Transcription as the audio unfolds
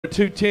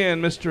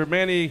210, Mr.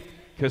 Manny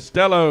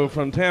Castillo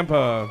from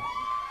Tampa.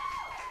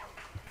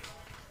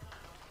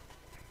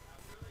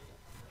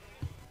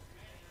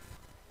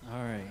 All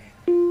right.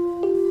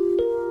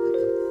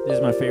 This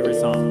is my favorite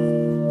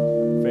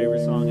song.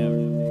 Favorite song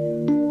ever.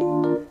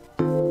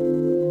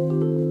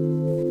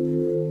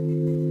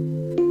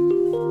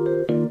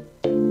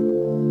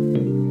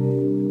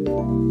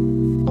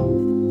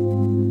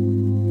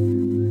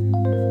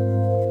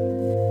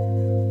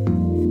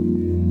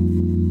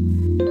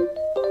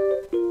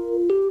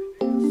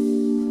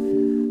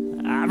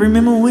 I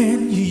remember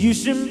when you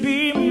used to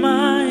be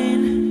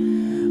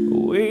mine,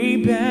 way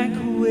back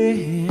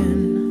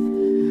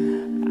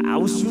when I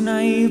was too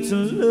naive to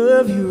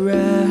love you right.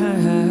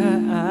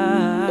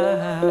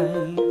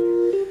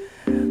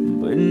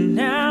 But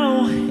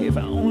now, if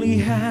I only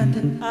had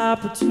the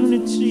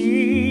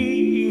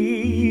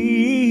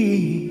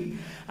opportunity,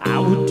 I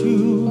would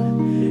do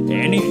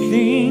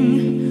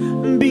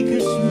anything,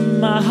 because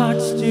my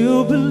heart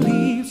still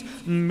believes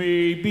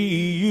maybe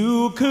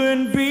you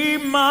could be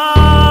mine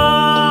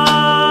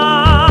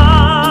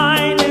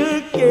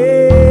again.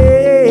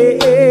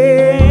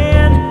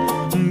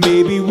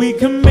 Maybe we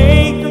can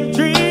make them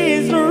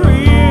dreams for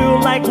real,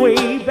 like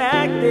way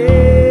back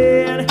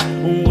then,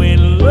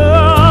 when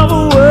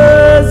love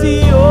was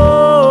yours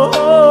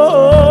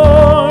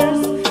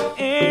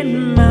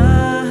and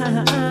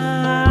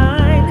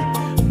mine.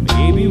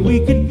 Maybe we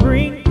could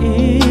bring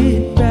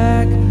it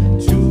back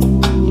to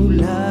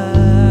life.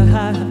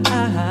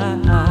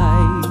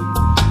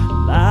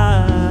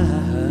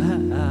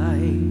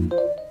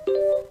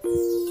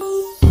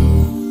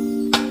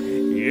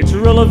 It's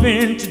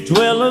relevant to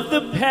dwell of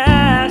the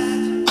past.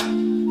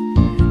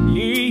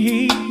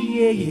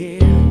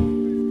 Yeah.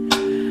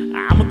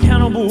 I'm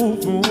accountable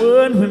for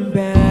what went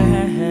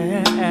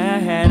bad,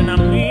 and I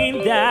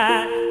mean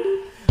that.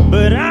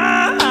 But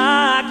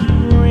I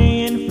keep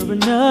praying for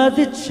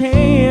another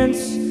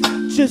chance,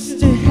 just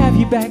to have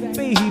you back,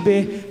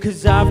 baby.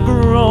 'Cause I've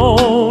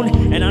grown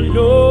and I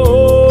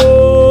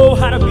know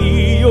how to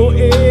be your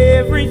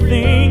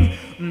everything.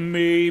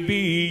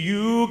 Maybe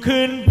you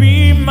could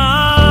be mine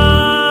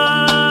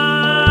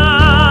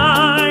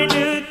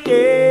again.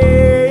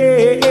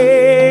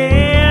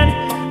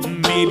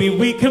 Maybe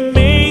we can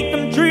make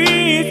them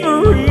dreams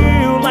for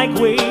real, like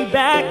way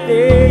back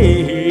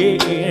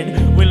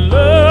then, when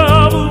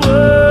love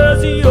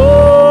was yours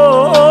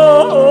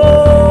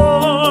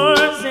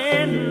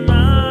and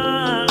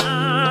mine.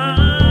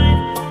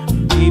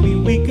 Maybe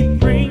we could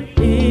bring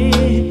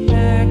it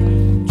back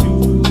to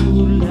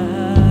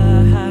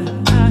life.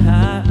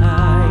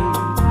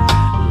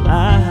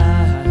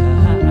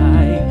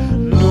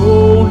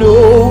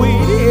 No,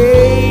 it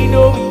ain't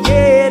over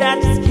yet. I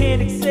just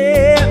can't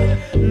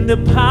accept the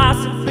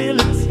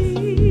possibilities.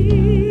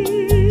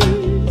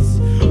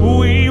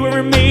 We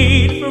were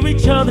made for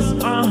each other's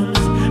arms.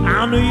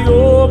 I know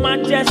you're my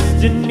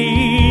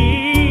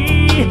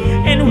destiny,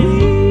 and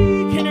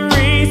we can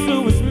erase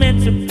who was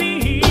meant to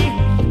be,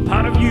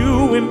 part of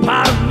you and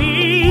part of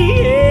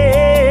me.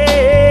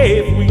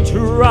 If we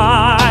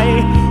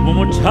try one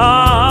more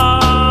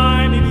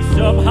time, maybe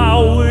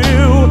somehow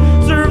we'll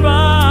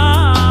survive.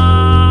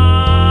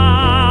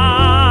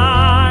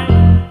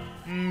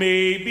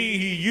 Maybe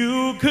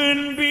you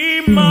can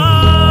be mine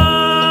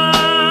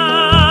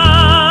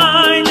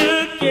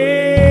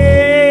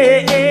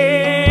again.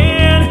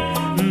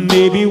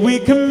 Maybe we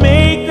can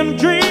make them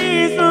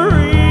dreams for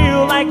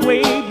real, like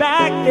way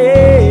back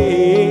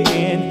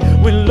then,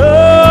 when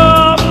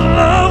love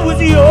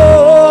was yours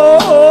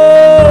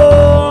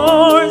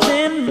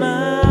and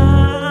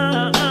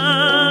mine.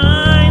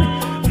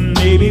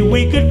 Maybe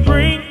we could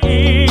bring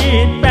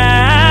it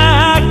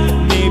back.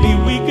 Maybe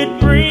we could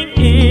bring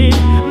it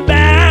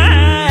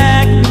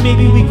back.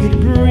 Maybe we could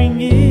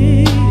bring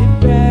it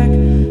back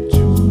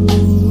to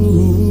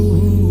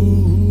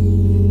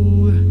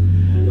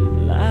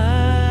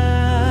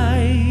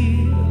life.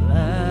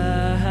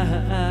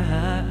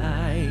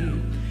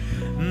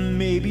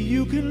 Maybe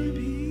you can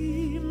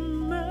be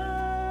mine.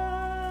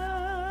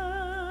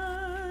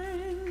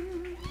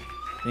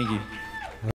 Thank you.